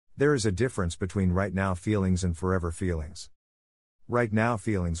There is a difference between right now feelings and forever feelings. Right now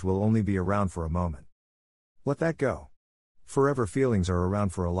feelings will only be around for a moment. Let that go. Forever feelings are around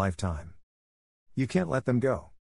for a lifetime. You can't let them go.